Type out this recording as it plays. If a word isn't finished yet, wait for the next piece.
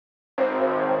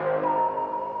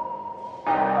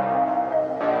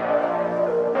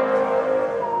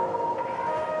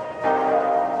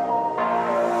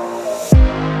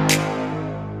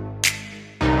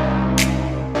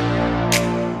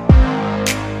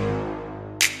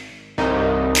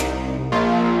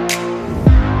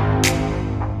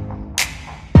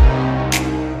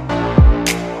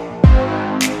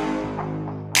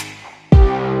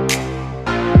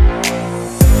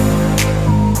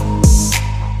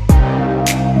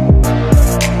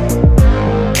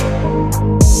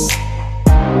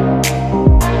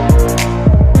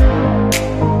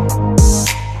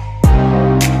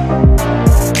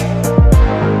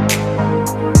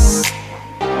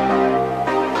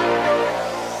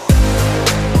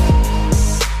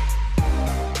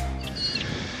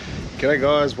G'day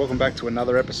guys, welcome back to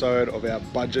another episode of our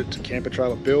budget camper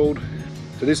trailer build.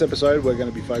 For this episode we're going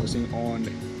to be focusing on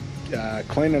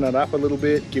cleaning it up a little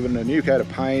bit, giving it a new coat of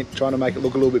paint, trying to make it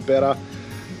look a little bit better,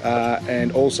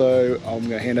 and also I'm going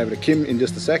to hand over to Kim in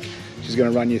just a sec. She's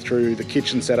going to run you through the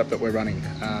kitchen setup that we're running.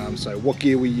 So what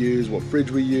gear we use, what fridge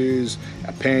we use,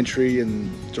 our pantry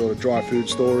and sort of dry food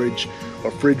storage,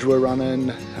 what fridge we're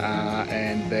running,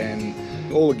 and then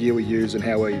all the gear we use and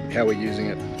how we're using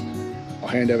it. I'll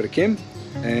hand over to Kim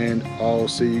and I'll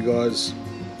see you guys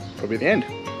probably at the end.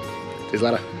 See you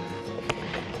later.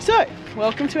 So,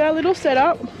 welcome to our little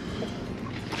setup.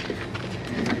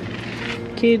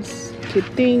 Kids, kid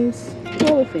things,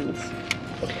 all the things.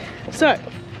 So,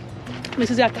 this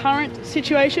is our current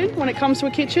situation when it comes to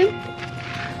a kitchen.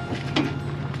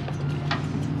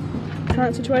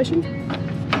 Current situation.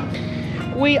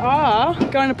 We are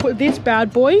going to put this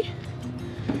bad boy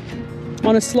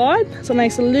on a slide, so it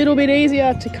makes it a little bit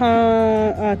easier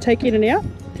to take in and out.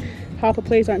 Harper,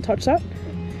 please don't touch that.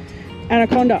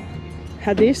 Anaconda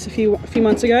had this a few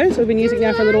months ago, so we've been using it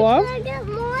now for a little while.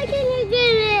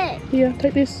 Here,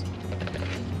 take this.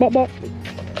 Bop bop.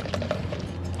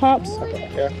 Harps.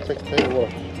 Yeah, take the water.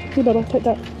 Here, Bubba, take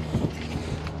that.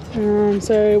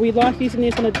 So we like using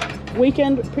this on a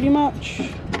weekend pretty much.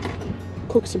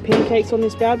 Cook some pancakes on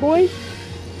this bad boy.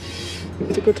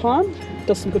 It's a good time.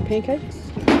 Does some good pancakes.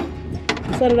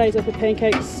 Saturdays are for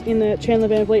pancakes in the Chandler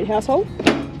Van Vliet household.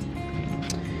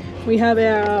 We have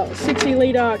our 60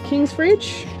 litre King's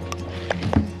fridge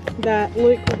that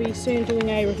Luke will be soon doing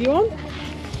a review on.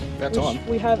 About time.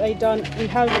 We have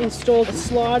installed a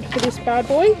slide for this bad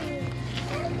boy.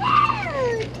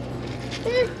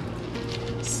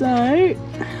 So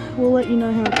we'll let you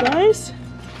know how it goes.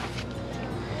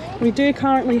 We do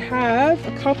currently have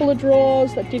a couple of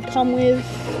drawers that did come with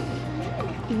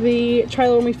the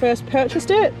trailer when we first purchased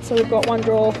it. So we've got one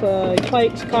drawer for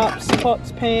plates, cups,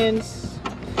 pots, pans,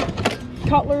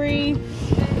 cutlery,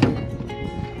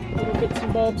 little bits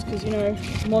and bobs because, you know,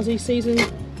 mozzie season.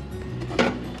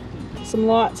 Some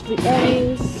lights for the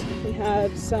awnings. We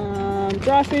have some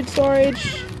dry food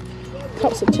storage,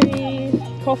 cups of tea,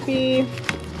 coffee,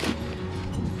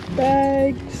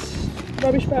 bags,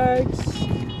 rubbish bags.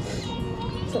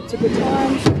 So that's a good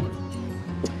time.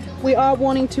 We are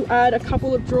wanting to add a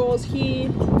couple of drawers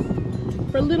here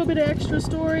for a little bit of extra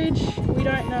storage. We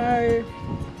don't know,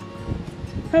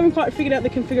 haven't quite figured out the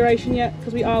configuration yet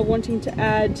because we are wanting to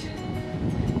add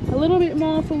a little bit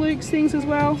more for Luke's things as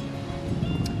well.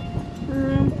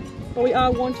 But we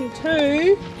are wanting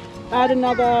to add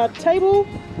another table,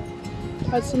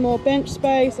 add some more bench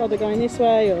space, either going this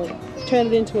way or turn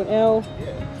it into an L.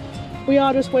 We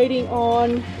are just waiting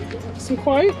on some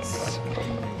quotes.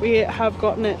 We have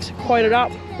gotten it quoted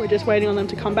up, we're just waiting on them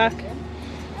to come back.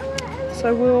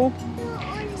 So we'll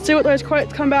see what those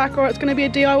quotes come back, or it's going to be a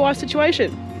DIY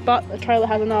situation. But the trailer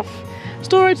has enough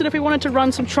storage that if we wanted to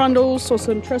run some trundles or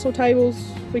some trestle tables,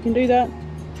 we can do that.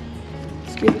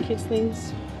 Just give the kids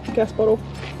things, gas bottle.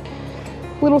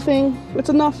 Little thing, it's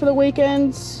enough for the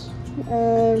weekends,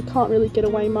 and can't really get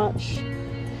away much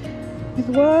with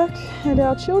work and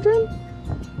our children.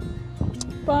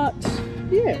 But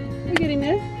yeah, we're getting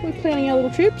there. We're planning our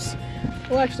little trips.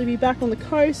 We'll actually be back on the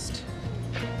coast.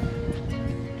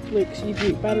 Luke's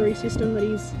Ute battery system that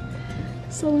he's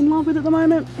so in love with at the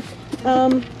moment.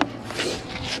 Yeah,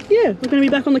 we're going to be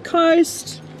back on the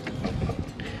coast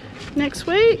next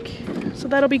week, so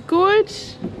that'll be good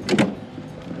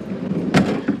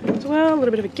as well. A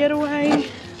little bit of a getaway.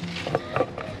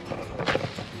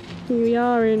 Here we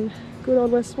are in good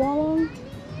old West Wyalong.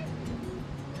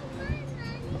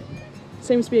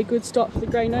 Seems to be a good stop for the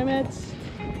grey nomads.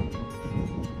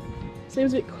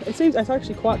 It's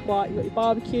actually quite quiet. You've got your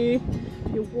barbecue,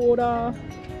 your water.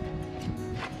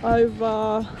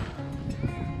 Over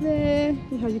there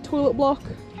you have your toilet block,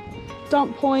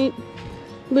 dump point,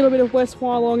 a little bit of West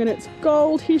Wyalong and its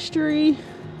gold history.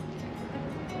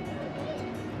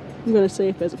 I'm going to see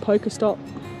if there's a poker stop,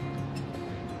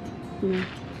 you know,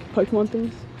 Pokemon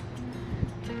things.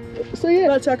 So yeah,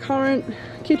 that's our current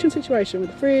kitchen situation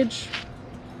with the fridge,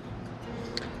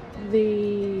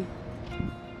 the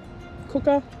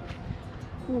cooker,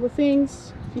 all the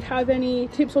things. If you have any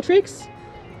tips or tricks,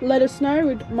 let us know,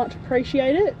 we'd much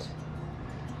appreciate it,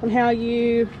 on how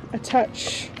you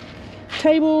attach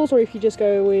tables, or if you just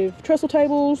go with trestle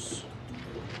tables,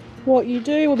 what you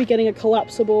do. We'll be getting a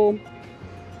collapsible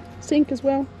sink as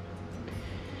well.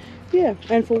 Yeah,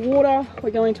 and for water,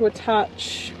 we're going to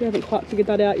attach, we haven't quite figured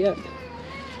that out yet,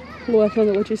 we're working on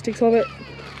the logistics of it.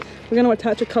 We're going to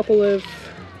attach a couple of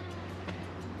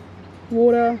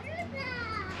water,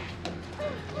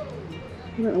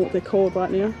 I don't know what they're called right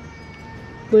now,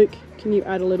 Luke, can you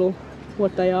add a little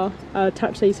what they are?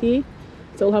 Attach these here,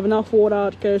 so we'll have enough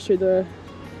water to go through the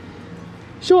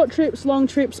short trips, long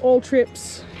trips, all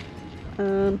trips.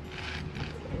 Yeah,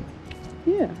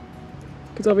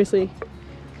 because obviously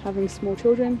having small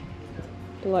children,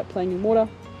 they like playing in water,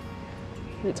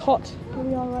 and it's hot where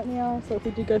we are right now, so if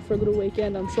we do go for a little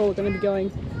weekend, I'm sure we're going to be going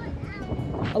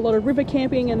a lot of river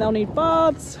camping and they'll need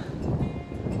baths.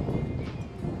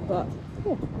 But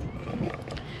yeah,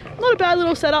 not a bad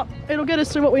little setup. It'll get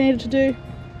us through what we needed to do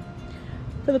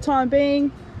for the time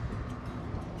being.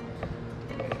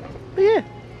 But yeah,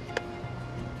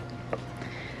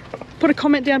 put a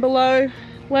comment down below,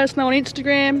 let us know on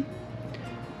Instagram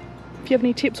if you have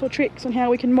any tips or tricks on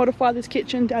how we can modify this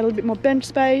kitchen to add a little bit more bench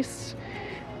space,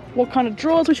 what kind of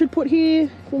drawers we should put here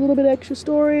for a little bit of extra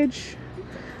storage.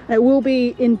 It will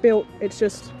be inbuilt, it's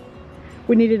just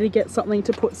we needed to get something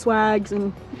to put swags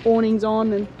and awnings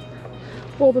on and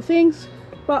all the things,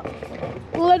 but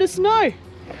let us know.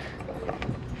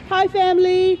 Hi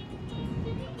family!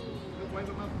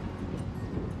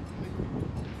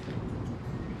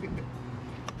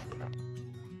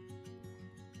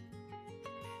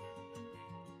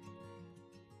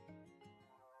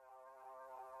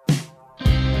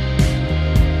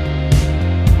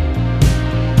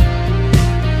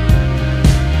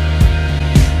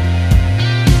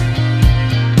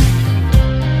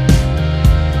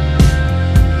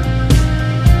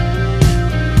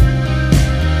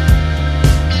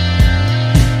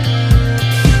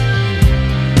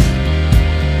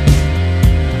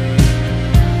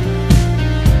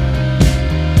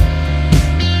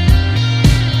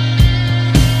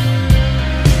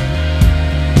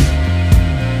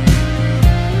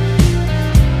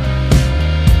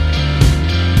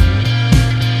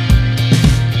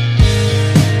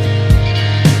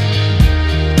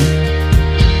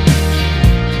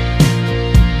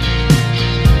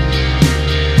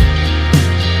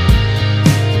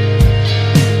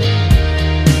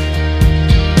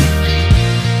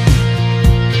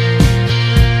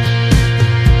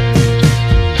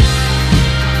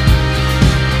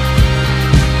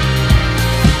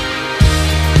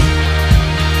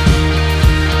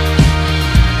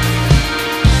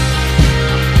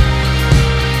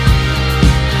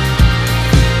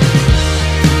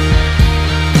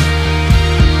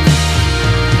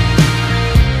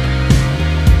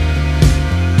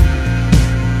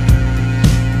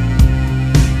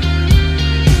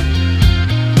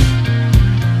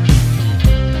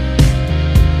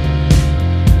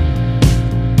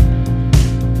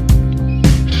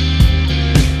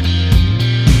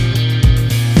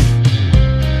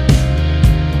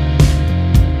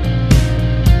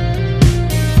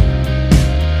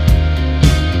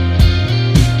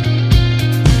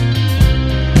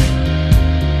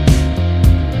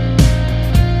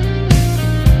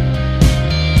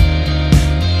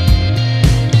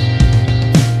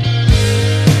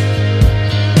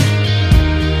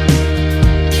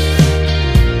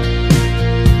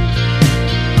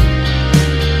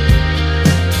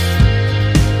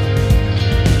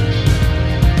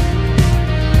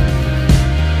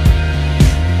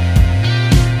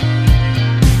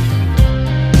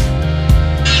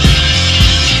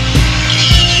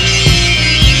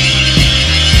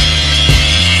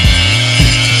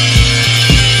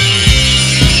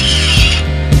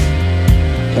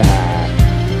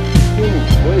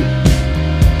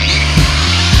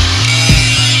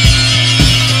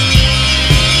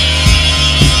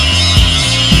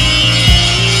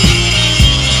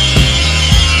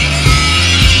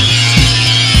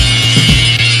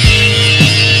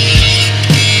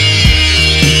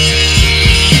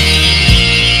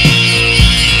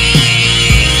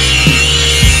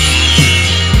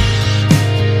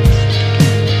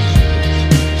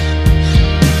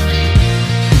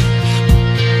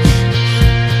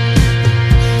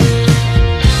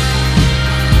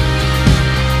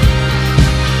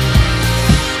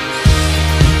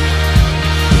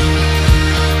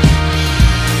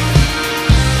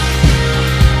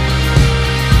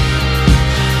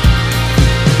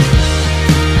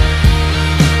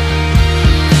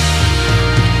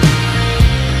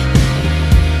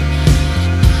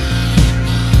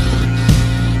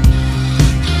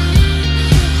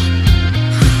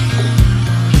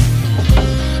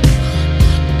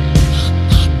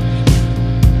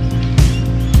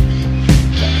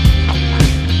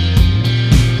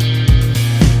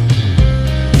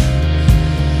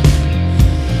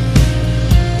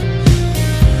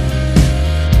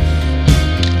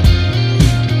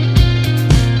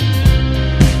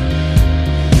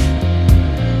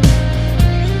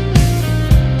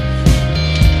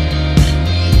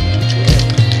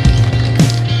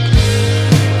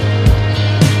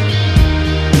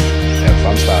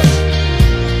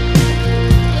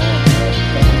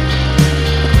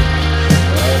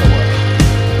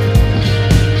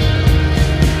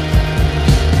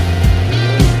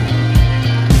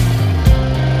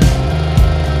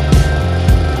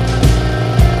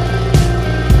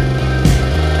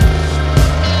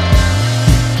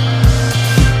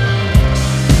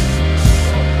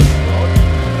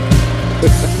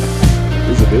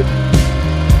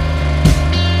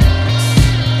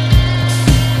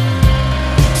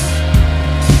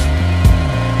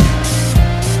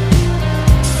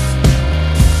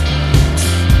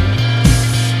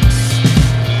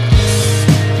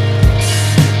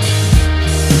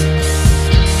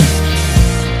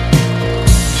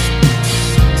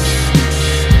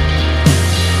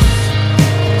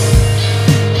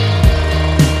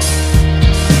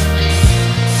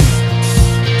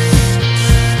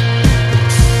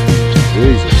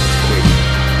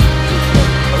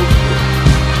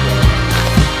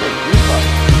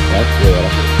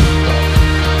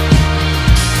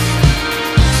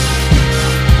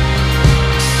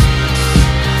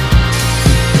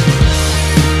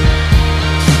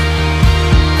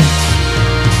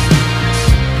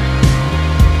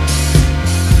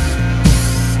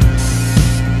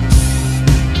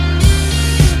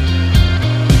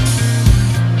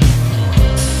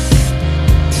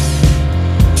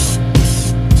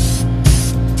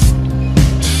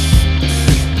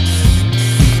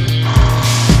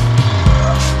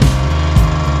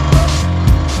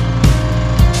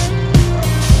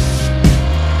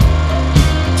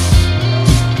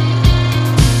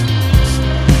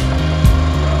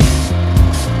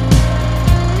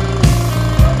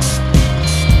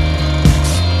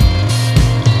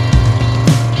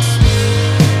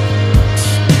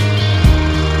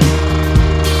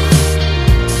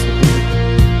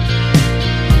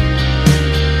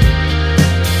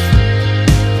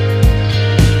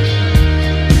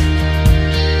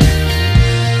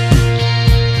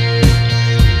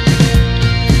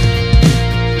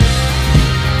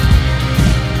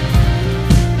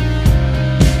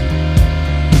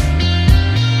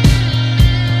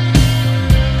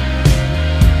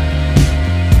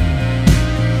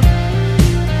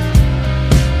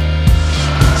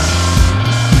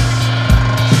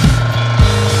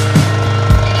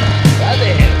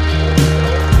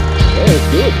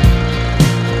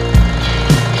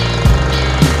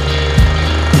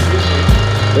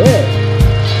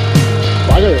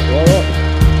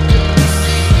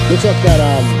 Looks like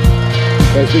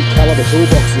that those big caliber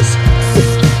toolboxes.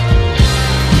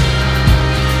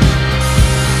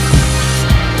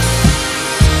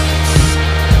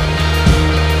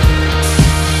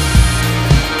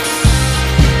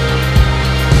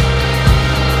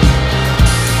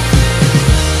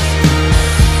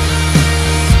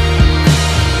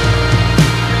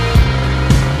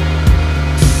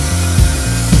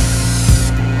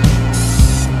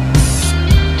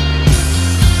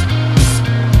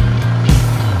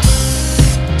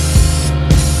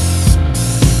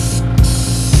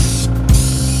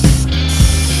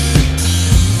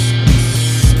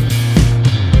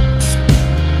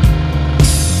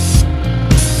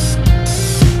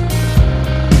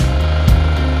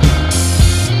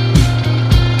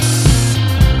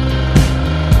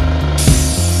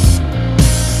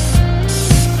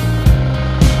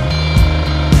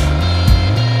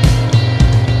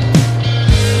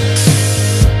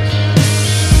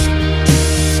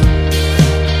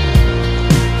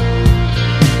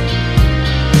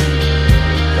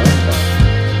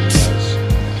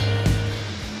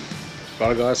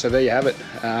 Right guys, so there you have it.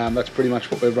 That's pretty much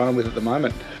what we're running with at the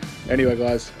moment. Anyway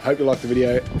guys, hope you liked the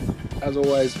video. As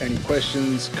always, any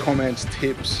questions, comments,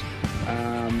 tips,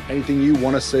 anything you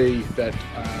want to see that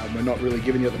we're not really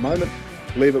giving you at the moment,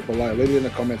 leave it below, leave it in the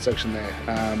comment section there,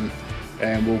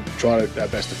 and we'll try our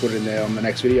best to put it in there on the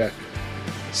next video.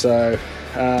 So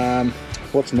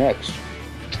what's next?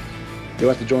 You'll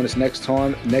have to join us next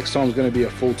time. Next time is going to be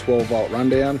a full 12 volt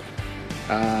rundown.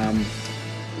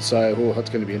 So that's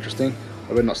going to be interesting.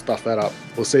 I better not stuff that up.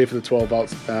 We'll see you for the 12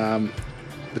 volts,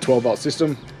 the 12 volt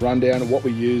system rundown, what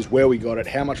we use, where we got it,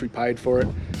 how much we paid for it.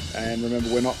 And remember,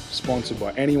 we're not sponsored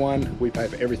by anyone. We pay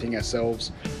for everything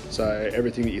ourselves. So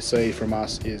everything that you see from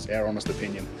us is our honest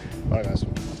opinion. All right guys,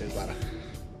 see you later.